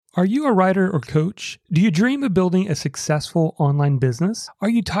Are you a writer or coach? Do you dream of building a successful online business? Are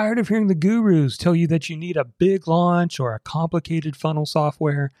you tired of hearing the gurus tell you that you need a big launch or a complicated funnel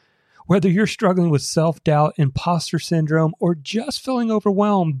software? Whether you're struggling with self-doubt, imposter syndrome, or just feeling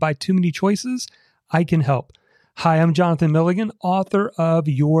overwhelmed by too many choices, I can help. Hi, I'm Jonathan Milligan, author of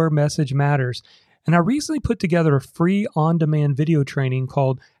Your Message Matters. And I recently put together a free on-demand video training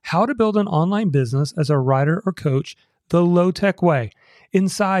called How to Build an Online Business as a Writer or Coach the Low-Tech Way.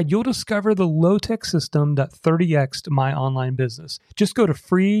 Inside, you'll discover the low-tech system that 30x'd my online business. Just go to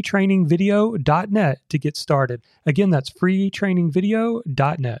freetrainingvideo.net to get started. Again, that's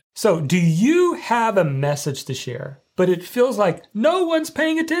freetrainingvideo.net. So, do you have a message to share, but it feels like no one's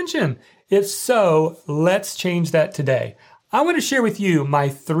paying attention? If so, let's change that today. I want to share with you my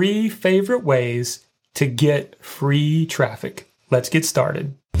 3 favorite ways to get free traffic. Let's get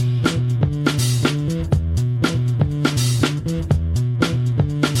started.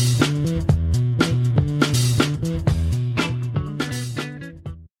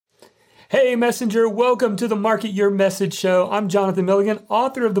 Hey Messenger, welcome to the Market Your Message Show. I'm Jonathan Milligan,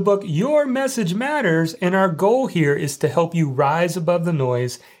 author of the book Your Message Matters, and our goal here is to help you rise above the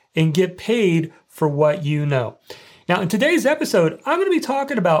noise and get paid for what you know. Now, in today's episode, I'm going to be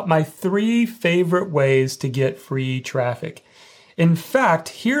talking about my 3 favorite ways to get free traffic. In fact,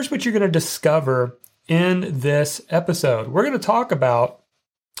 here's what you're going to discover in this episode. We're going to talk about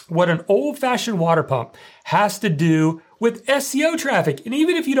what an old-fashioned water pump has to do with SEO traffic. And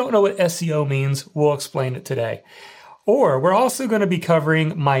even if you don't know what SEO means, we'll explain it today. Or we're also going to be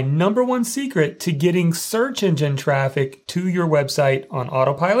covering my number 1 secret to getting search engine traffic to your website on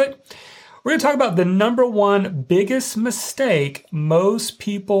autopilot. We're going to talk about the number 1 biggest mistake most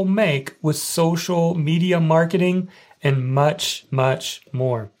people make with social media marketing and much, much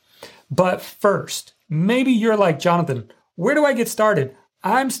more. But first, maybe you're like, Jonathan, where do I get started?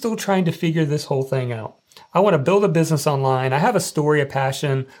 I'm still trying to figure this whole thing out. I want to build a business online. I have a story, a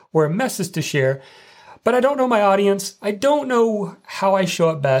passion, or a message to share, but I don't know my audience. I don't know how I show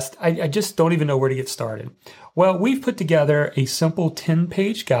up best. I just don't even know where to get started. Well, we've put together a simple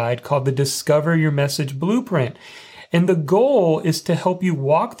 10-page guide called the Discover Your Message Blueprint. And the goal is to help you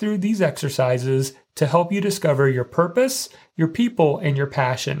walk through these exercises to help you discover your purpose, your people, and your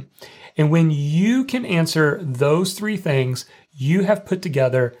passion. And when you can answer those 3 things, you have put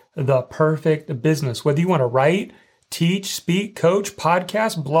together the perfect business. Whether you want to write, teach, speak, coach,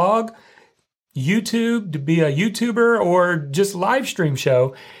 podcast, blog, YouTube, to be a YouTuber, or just live stream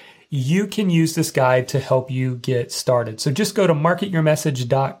show, you can use this guide to help you get started. So just go to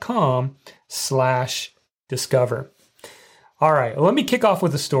marketyourmessage.com/discover. All right, let me kick off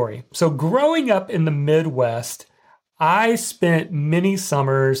with a story. So growing up in the Midwest, I spent many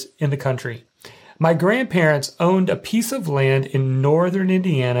summers in the country. My grandparents owned a piece of land in northern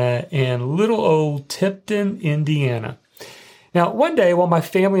Indiana and little old Tipton, Indiana. Now, one day while my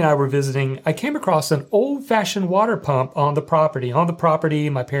family and I were visiting, I came across an old-fashioned water pump on the property. On the property,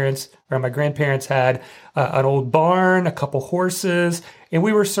 my grandparents had an old barn, a couple horses, and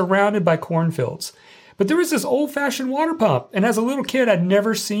we were surrounded by cornfields. But there was this old-fashioned water pump, and as a little kid, I'd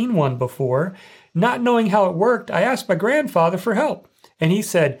never seen one before. Not knowing how it worked, I asked my grandfather for help, and he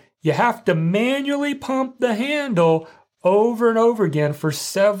said, you have to manually pump the handle over and over again for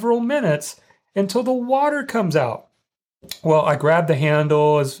several minutes until the water comes out. Well, I grabbed the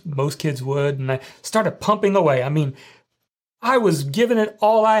handle as most kids would, and I started pumping away. I mean, I was giving it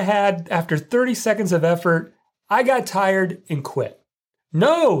all I had. After 30 seconds of effort, I got tired and quit.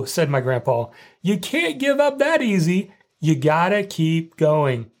 No, said my grandpa, you can't give up that easy. You gotta keep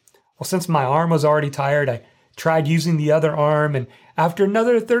going. Well, since my arm was already tired, I tried using the other arm, and after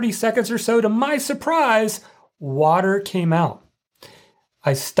another 30 seconds or so, to my surprise, water came out.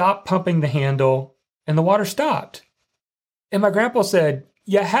 I stopped pumping the handle, and the water stopped. And my grandpa said,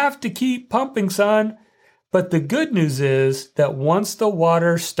 you have to keep pumping, son. But the good news is that once the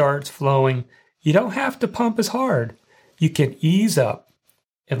water starts flowing, you don't have to pump as hard. You can ease up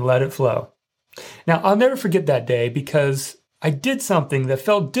and let it flow. Now, I'll never forget that day because I did something that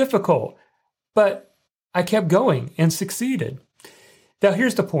felt difficult, but I kept going and succeeded. Now,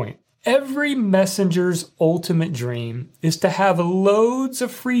 here's the point. Every messenger's ultimate dream is to have loads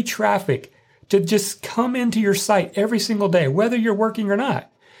of free traffic to just come into your site every single day, whether you're working or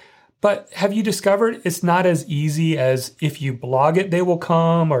not. But have you discovered it's not as easy as if you blog it, they will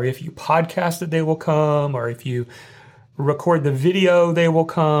come, or if you podcast it, they will come, or if you record the video, they will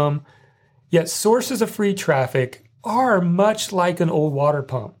come. Yet sources of free traffic are much like an old water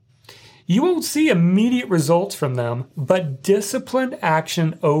pump. You won't see immediate results from them, but disciplined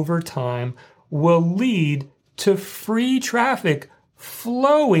action over time will lead to free traffic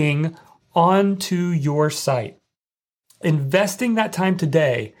flowing onto your site. Investing that time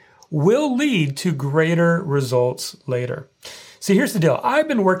today will lead to greater results later. See, here's the deal. I've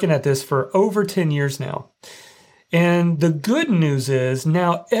been working at this for over 10 years now. And the good news is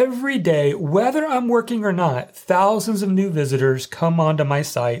now every day, whether I'm working or not, thousands of new visitors come onto my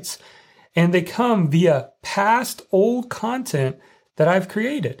sites, and they come via past old content that I've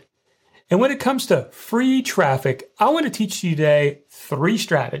created. And when it comes to free traffic, I want to teach you today 3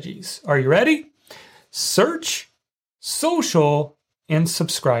 strategies. Are you ready? Search, social, and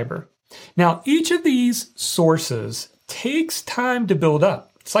subscriber. Now, each of these sources takes time to build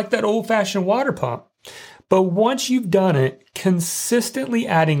up. It's like that old-fashioned water pump. But once you've done it, consistently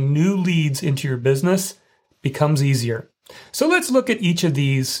adding new leads into your business becomes easier. So let's look at each of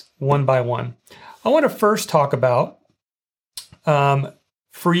these one by one. I want to first talk about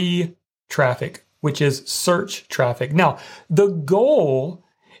free traffic, which is search traffic. Now, the goal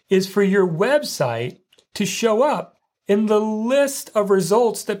is for your website to show up in the list of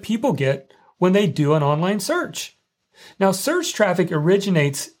results that people get when they do an online search. Now, search traffic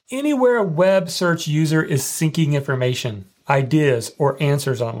originates anywhere a web search user is seeking information, ideas, or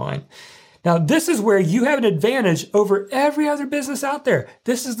answers online. Now, this is where you have an advantage over every other business out there.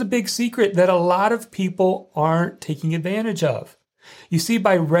 This is the big secret that a lot of people aren't taking advantage of. You see,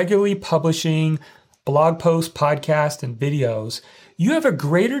 by regularly publishing blog posts, podcasts, and videos, you have a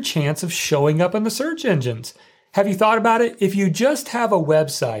greater chance of showing up in the search engines. Have you thought about it? If you just have a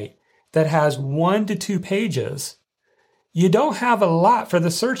website that has 1 to 2 pages, you don't have a lot for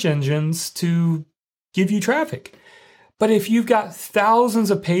the search engines to give you traffic. But if you've got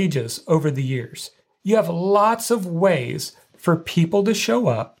thousands of pages over the years, you have lots of ways for people to show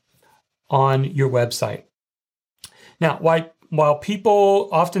up on your website. Now, while people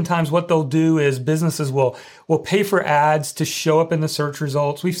oftentimes what they'll do is businesses will pay for ads to show up in the search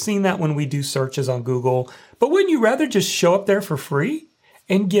results. We've seen that when we do searches on Google. But wouldn't you rather just show up there for free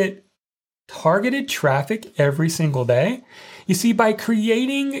and get targeted traffic every single day? You see, by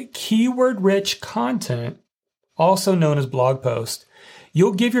creating keyword-rich content, also known as blog posts,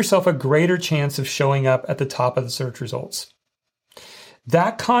 you'll give yourself a greater chance of showing up at the top of the search results.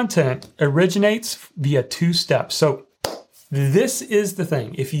 That content originates via 2 steps. So this is the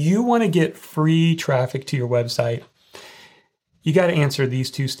thing. If you want to get free traffic to your website, you got to answer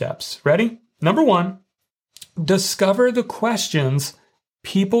these 2 steps. Ready? Number 1, discover the questions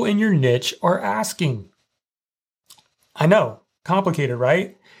people in your niche are asking. I know, complicated,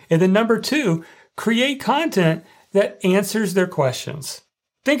 right? And then number 2, create content that answers their questions.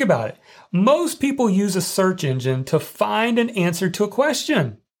 Think about it. Most people use a search engine to find an answer to a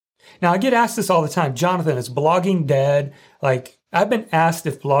question. Now, I get asked this all the time. Jonathan, is blogging dead? I've been asked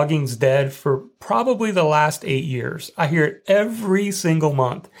if blogging's dead for probably the last 8 years. I hear it every single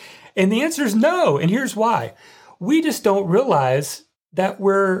month. And the answer is no. And here's why. We just don't realize that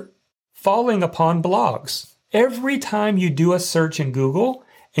we're falling upon blogs. Every time you do a search in Google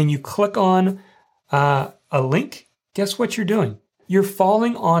and you click on a link, guess what you're doing? You're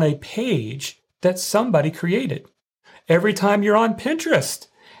falling on a page that somebody created. Every time you're on Pinterest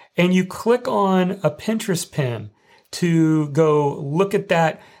and you click on a Pinterest pin to go look at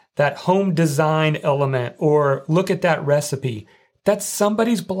that home design element or look at that recipe, that's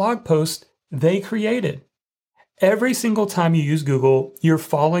somebody's blog post they created. Every single time you use Google, you're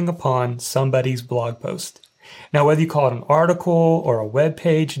falling upon somebody's blog post. Now, whether you call it an article or a web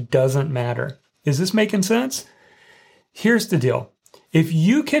page doesn't matter. Is this making sense? Here's the deal. If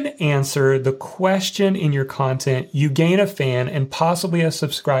you can answer the question in your content, you gain a fan and possibly a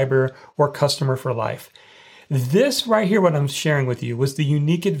subscriber or customer for life. This right here, what I'm sharing with you, was the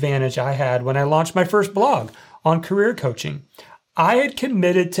unique advantage I had when I launched my first blog on career coaching. I had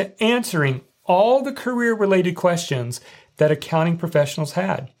committed to answering all the career-related questions that accounting professionals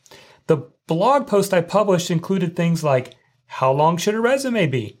had. The blog post I published included things like, how long should a resume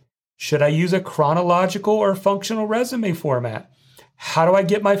be? Should I use a chronological or functional resume format? How do I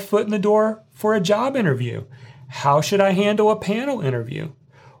get my foot in the door for a job interview? How should I handle a panel interview?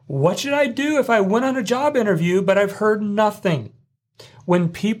 What should I do if I went on a job interview but I've heard nothing? When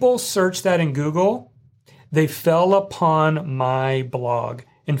people search that in Google, they fell upon my blog.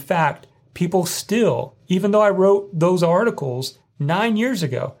 In fact, people still, even though I wrote those articles 9 years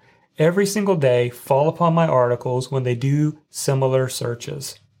ago, every single day fall upon my articles when they do similar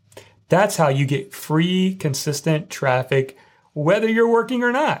searches. That's how you get free, consistent traffic, whether you're working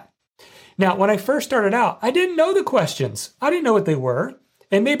or not. Now, when I first started out, I didn't know the questions. I didn't know what they were.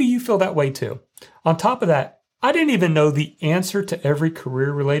 And maybe you feel that way too. On top of that, I didn't even know the answer to every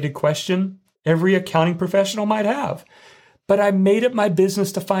career-related question every accounting professional might have. but I made it my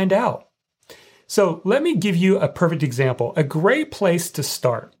business to find out. So let me give you a perfect example, a great place to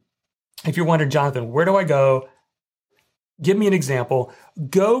start. If you're wondering, Jonathan, where do I go? Give me an example.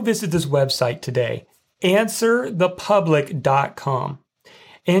 Go visit this website today, answerthepublic.com.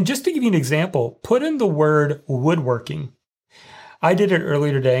 And just to give you an example, put in the word woodworking. I did it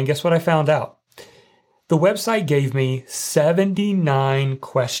earlier today, and guess what I found out? The website gave me 79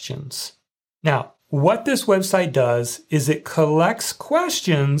 questions. Now, what this website does is it collects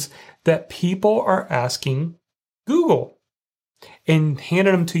questions that people are asking Google and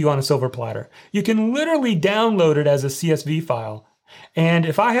handed them to you on a silver platter. You can literally download it as a CSV file. And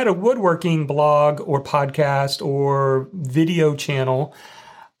if I had a woodworking blog or podcast or video channel,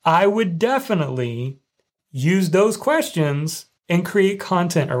 I would definitely use those questions and create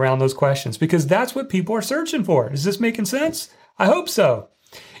content around those questions because that's what people are searching for. Is this making sense? I hope so.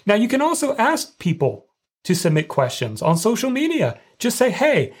 Now, you can also ask people to submit questions on social media. Just say,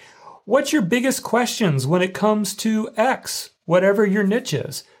 hey, what's your biggest questions when it comes to X, whatever your niche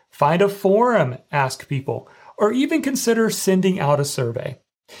is? Find a forum, ask people, or even consider sending out a survey.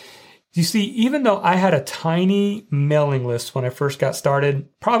 You see, even though I had a tiny mailing list when I first got started,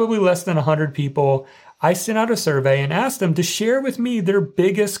 probably less than 100 people, I sent out a survey and asked them to share with me their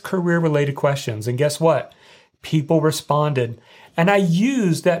biggest career-related questions. And guess what? People responded. And I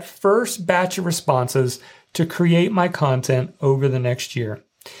used that first batch of responses to create my content over the next year.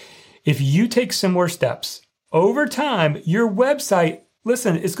 If you take similar steps, over time, your website,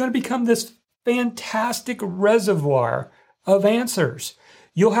 listen, is going to become this fantastic reservoir of answers.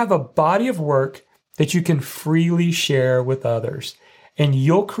 You'll have a body of work that you can freely share with others, and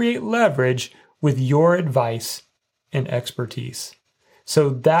you'll create leverage with your advice and expertise. So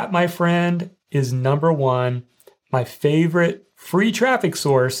that, my friend, is number one. My favorite free traffic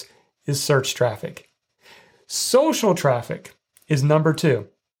source is search traffic. Social traffic is number two.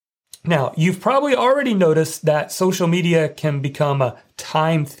 Now, you've probably already noticed that social media can become a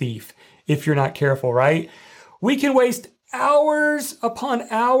time thief if you're not careful, right? We can waste hours upon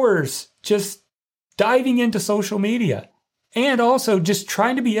hours just diving into social media and also just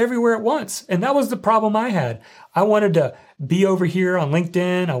trying to be everywhere at once. And that was the problem I had. I wanted to be over here on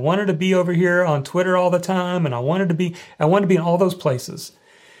LinkedIn. I wanted to be over here on Twitter all the time. And I wanted to be in all those places.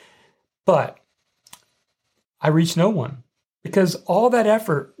 But I reached no one because all that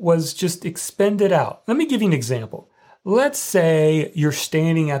effort was just expended out. Let me give you an example. Let's say you're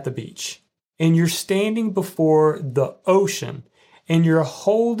standing at the beach and you're standing before the ocean and you're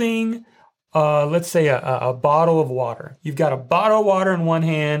holding, let's say a bottle of water. You've got a bottle of water in one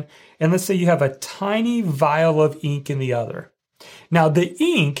hand, and let's say you have a tiny vial of ink in the other. Now, the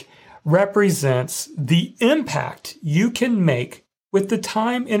ink represents the impact you can make with the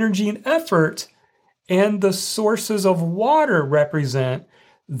time, energy, and effort, and the sources of water represent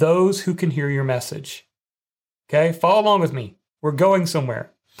those who can hear your message. Okay, follow along with me. We're going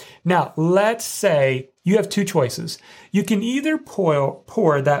somewhere. Now, let's say you have two choices. You can either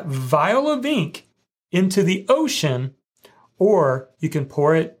pour that vial of ink into the ocean, or you can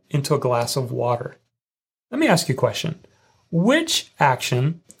pour it into a glass of water. Let me ask you a question. Which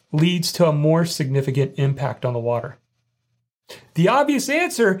action leads to a more significant impact on the water? The obvious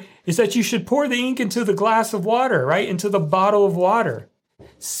answer is that you should pour the ink into the glass of water, right? Into the bottle of water.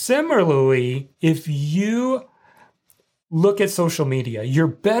 Similarly, if you look at social media, you're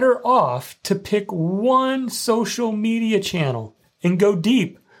better off to pick one social media channel and go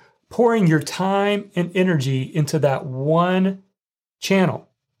deep, pouring your time and energy into that one channel,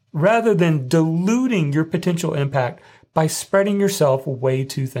 rather than diluting your potential impact by spreading yourself way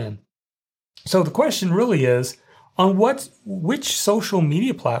too thin. So the question really is, on which social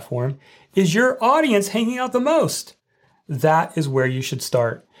media platform is your audience hanging out the most? That is where you should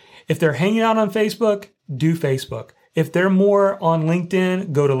start. If they're hanging out on Facebook, do Facebook. If they're more on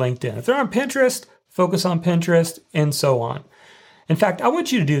LinkedIn, go to LinkedIn. If they're on Pinterest, focus on Pinterest, and so on. In fact, I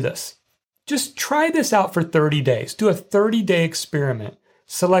want you to do this. Just try this out for 30 days. Do a 30-day experiment.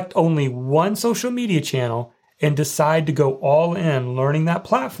 Select only one social media channel and decide to go all in learning that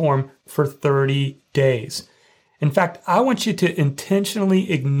platform for 30 days. In fact, I want you to intentionally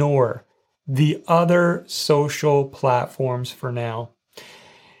ignore the other social platforms for now.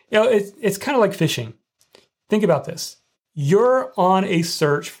 You know, it's kind of like fishing. Think about this. You're on a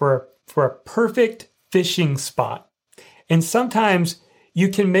search for a perfect fishing spot. And sometimes you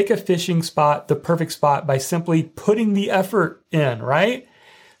can make a fishing spot the perfect spot by simply putting the effort in, right?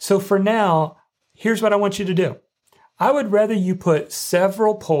 So for now, here's what I want you to do. I would rather you put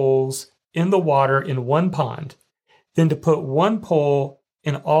several poles in the water in one pond than to put one pole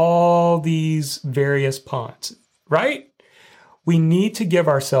in all these various ponds, right? We need to give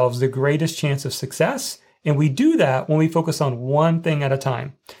ourselves the greatest chance of success, and we do that when we focus on one thing at a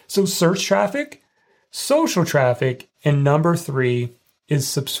time. So search traffic, social traffic, and number 3 is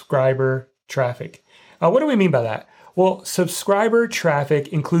subscriber traffic. What do we mean by that? Well, subscriber traffic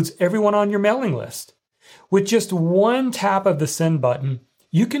includes everyone on your mailing list. With just one tap of the send button,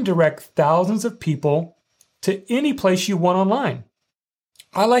 you can direct thousands of people to any place you want online.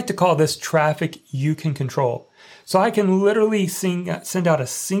 I like to call this traffic you can control. So I can literally send out a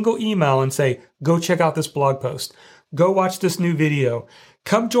single email and say, go check out this blog post. Go watch this new video.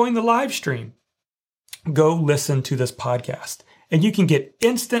 Come join the live stream. Go listen to this podcast. And you can get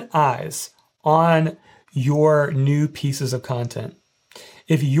instant eyes on your new pieces of content.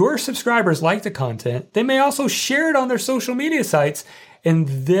 If your subscribers like the content, they may also share it on their social media sites. And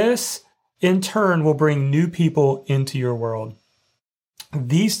this, in turn, will bring new people into your world.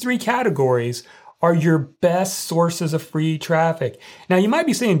 These 3 categories are your best sources of free traffic. Now, you might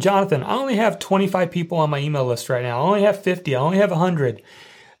be saying, Jonathan, I only have 25 people on my email list right now. I only have 50. I only have 100.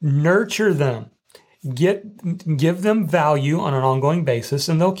 Nurture them. Give them value on an ongoing basis,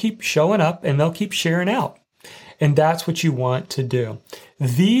 and they'll keep showing up and they'll keep sharing out. And that's what you want to do.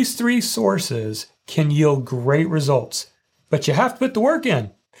 These 3 sources can yield great results, but you have to put the work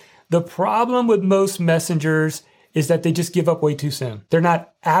in. The problem with most messengers is that they just give up way too soon. They're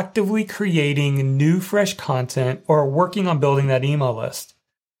not actively creating new, fresh content or working on building that email list.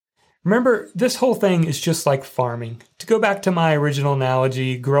 Remember, this whole thing is just like farming. To go back to my original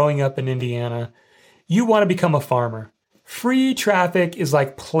analogy, growing up in Indiana, you want to become a farmer. Free traffic is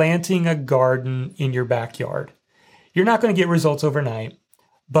like planting a garden in your backyard. You're not going to get results overnight,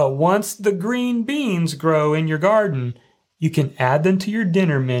 but once the green beans grow in your garden, you can add them to your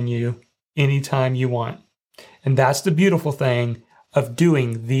dinner menu anytime you want. And that's the beautiful thing of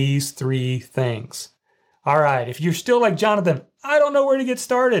doing these 3 things. All right, if you're still like Jonathan, I don't know where to get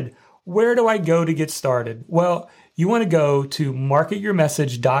started. Where do I go to get started? Well, you want to go to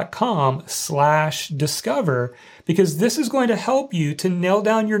marketyourmessage.com/discover, because this is going to help you to nail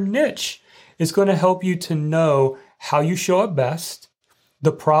down your niche. It's going to help you to know how you show up best,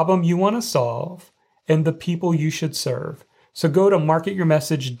 the problem you want to solve, and the people you should serve. So go to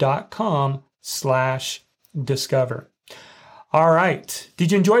marketyourmessage.com/discover. All right.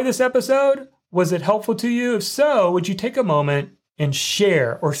 Did you enjoy this episode? Was it helpful to you? If so, would you take a moment and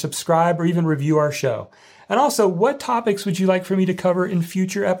share or subscribe or even review our show? And also, what topics would you like for me to cover in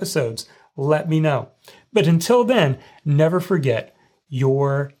future episodes? Let me know. But until then, never forget,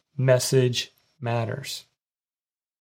 your message matters.